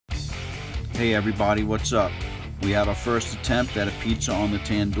Hey everybody, what's up? We had our first attempt at a pizza on the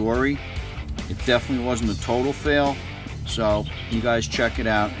Tandoori. It definitely wasn't a total fail, so you guys check it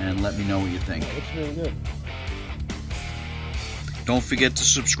out and let me know what you think. It looks really good. Don't forget to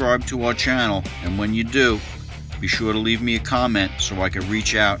subscribe to our channel, and when you do, be sure to leave me a comment so I can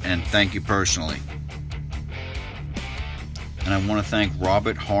reach out and thank you personally. And I want to thank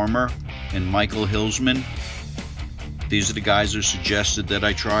Robert Harmer and Michael Hilsman. These are the guys who suggested that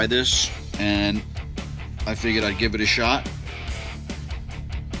I try this, and I figured I'd give it a shot.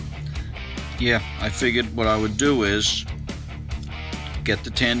 Yeah, I figured what I would do is get the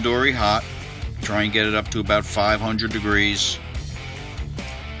tandoori hot, try and get it up to about 500 degrees.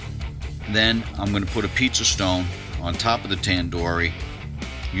 Then I'm going to put a pizza stone on top of the tandoori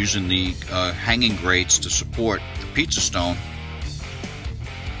using the hanging grates to support the pizza stone.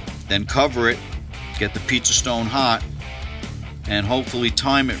 Then cover it, get the pizza stone hot, and hopefully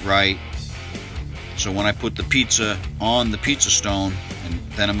time it right so when I put the pizza on the pizza stone, and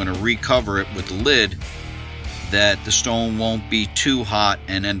then I'm going to recover it with the lid, that the stone won't be too hot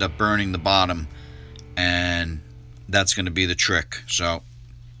and end up burning the bottom. And that's going to be the trick. So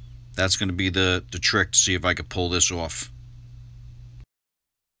that's going to be the trick to see if I can pull this off.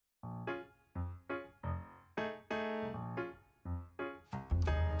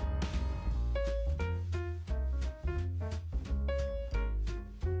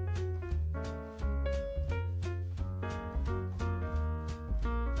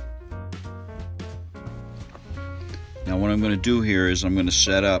 Now what I'm going to do here is I'm going to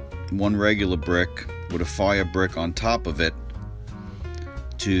set up one regular brick with a fire brick on top of it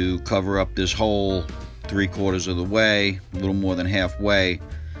to cover up this hole 3/4 of the way, a little more than halfway,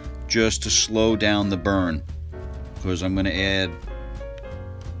 just to slow down the burn, because I'm going to add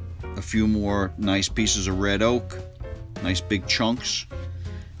a few more nice pieces of red oak, nice big chunks,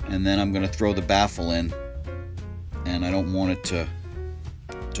 and then I'm going to throw the baffle in, and I don't want it to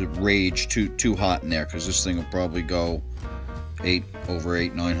rage too hot in there, because this thing will probably go over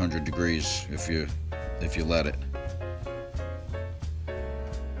 900 degrees if you let it.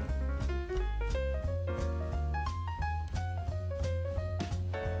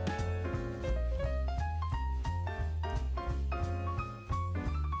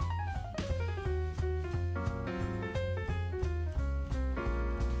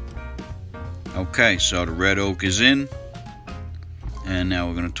 Okay, so the red oak is in. And now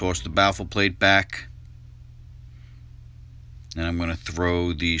we're going to toss the baffle plate back. And I'm going to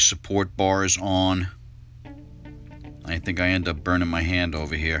throw the support bars on. I think I end up burning my hand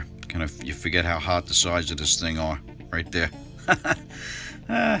over here. You forget how hot the sides of this thing are. Right there.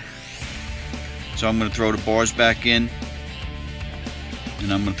 So I'm going to throw the bars back in.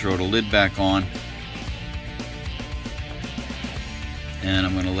 And I'm going to throw the lid back on. And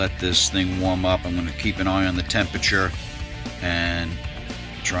I'm going to let this thing warm up. I'm going to keep an eye on the temperature and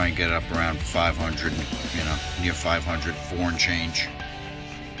try and get it up around 500, near 500, 4 and change.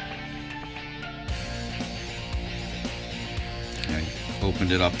 I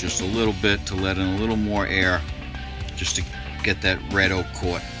opened it up just a little bit to let in a little more air, just to get that red oak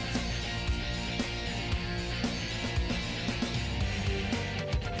caught.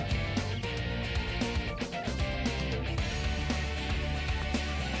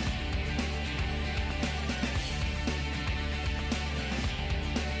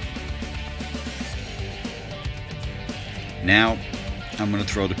 Now I'm going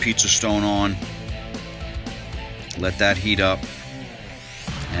to throw the pizza stone on, let that heat up,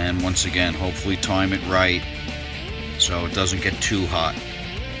 and once again hopefully time it right so it doesn't get too hot.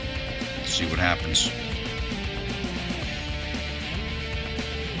 Let's see what happens.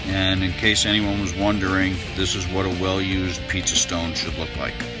 And in case anyone was wondering, this is what a well-used pizza stone should look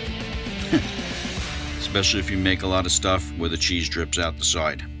like. Especially if you make a lot of stuff where the cheese drips out the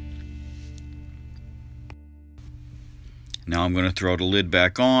side. Now I'm going to throw the lid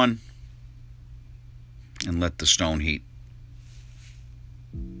back on and let the stone heat.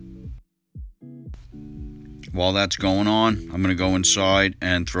 While that's going on, I'm going to go inside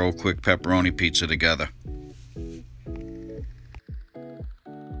and throw a quick pepperoni pizza together.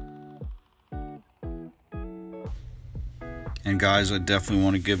 And guys, I definitely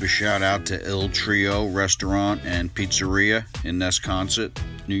want to give a shout out to Il Trio Restaurant and Pizzeria in Nesconset,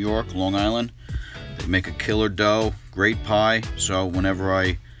 New York, Long Island. They make a killer dough, great pie, so whenever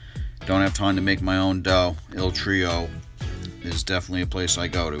I don't have time to make my own dough, Il Trio is definitely a place I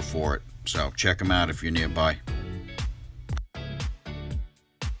go to for it. So check them out if you're nearby.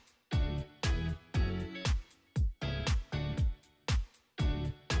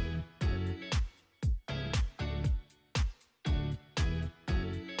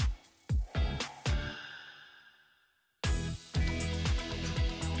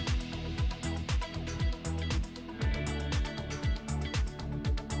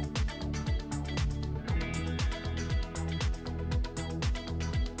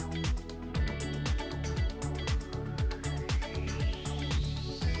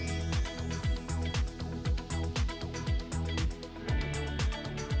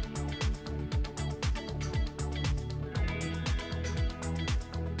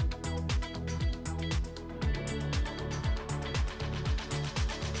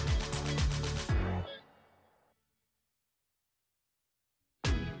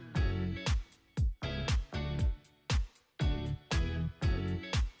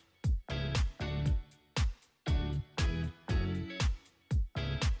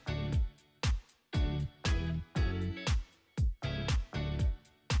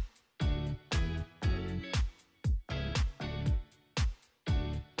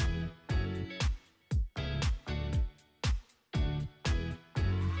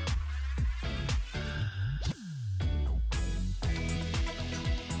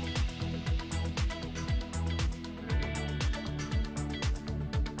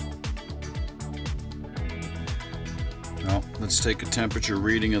 Well, let's take a temperature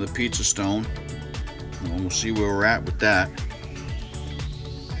reading of the pizza stone, and we'll see where we're at with that.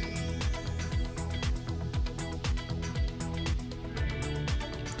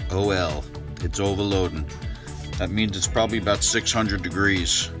 Oh well, it's overloading. That means it's probably about 600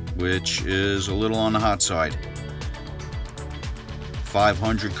 degrees, which is a little on the hot side.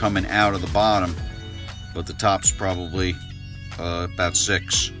 500 coming out of the bottom, but the top's probably about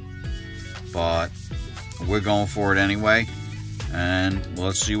 6. But we're going for it anyway, and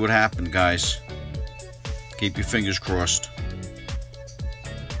let's see what happens, guys. Keep your fingers crossed.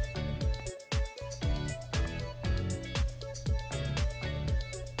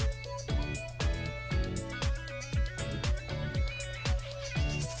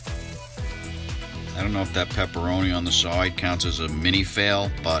 I don't know if that pepperoni on the side counts as a mini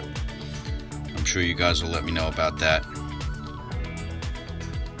fail, but I'm sure you guys will let me know about that.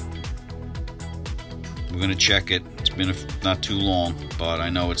 We're gonna check it. It's been not too long, but I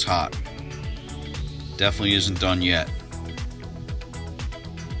know it's hot. Definitely isn't done yet.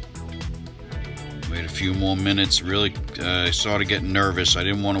 Wait a few more minutes. Really, I started getting nervous. I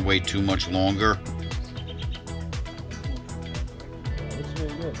didn't want to wait too much longer.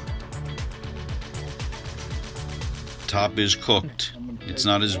 Top is cooked. It's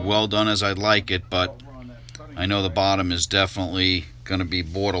not as well done as I'd like it, but I know the bottom is definitely gonna be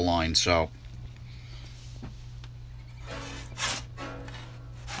borderline, so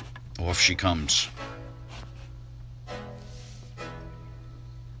off she comes.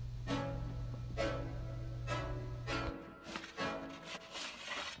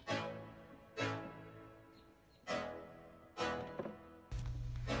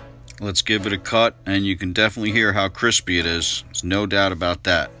 Let's give it a cut, and you can definitely hear how crispy it is. There's no doubt about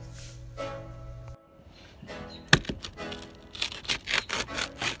that.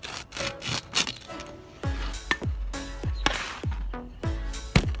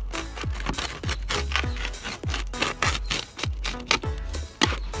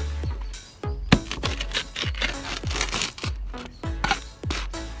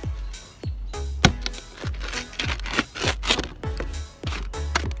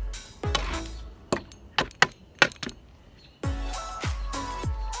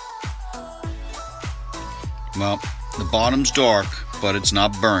 Well, the bottom's dark, but it's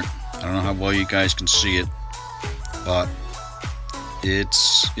not burnt. I don't know how well you guys can see it, but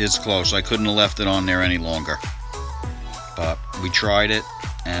it's close. I couldn't have left it on there any longer. But we tried it,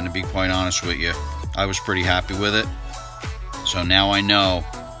 and to be quite honest with you, I was pretty happy with it. So now I know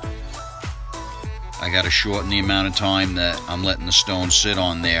I got to shorten the amount of time that I'm letting the stone sit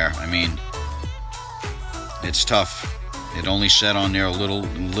on there. I mean, it's tough. It only sat on there a little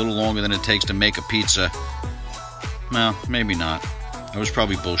longer than it takes to make a pizza. Well, maybe not. I was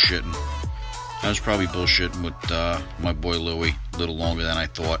probably bullshitting. With my boy Louie a little longer than I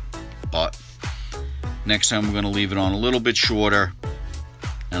thought. But next time we're going to leave it on a little bit shorter.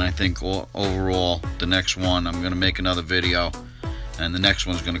 And I think overall, the next one, I'm going to make another video. And the next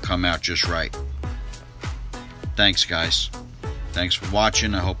one's going to come out just right. Thanks, guys. Thanks for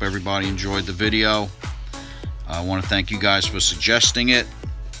watching. I hope everybody enjoyed the video. I want to thank you guys for suggesting it.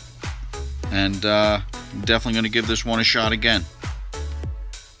 And I'm definitely going to give this one a shot again.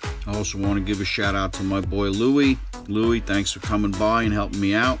 I also want to give a shout out to my boy Louie. Louie, thanks for coming by and helping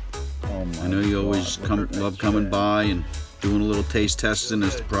me out. I know you always love coming by and doing a little taste testing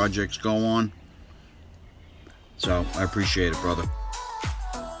as the projects go on. So I appreciate it, brother.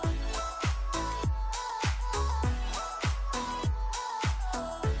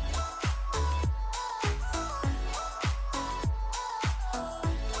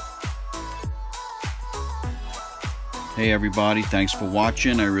 Hey everybody, thanks for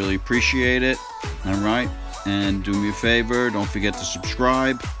watching. I really appreciate it. Alright, and do me a favor, don't forget to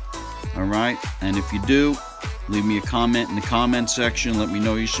subscribe. Alright, and if you do, leave me a comment in the comment section. Let me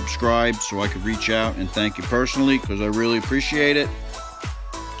know you subscribed so I could reach out and thank you personally, because I really appreciate it.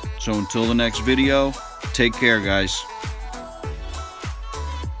 So until the next video, take care, guys.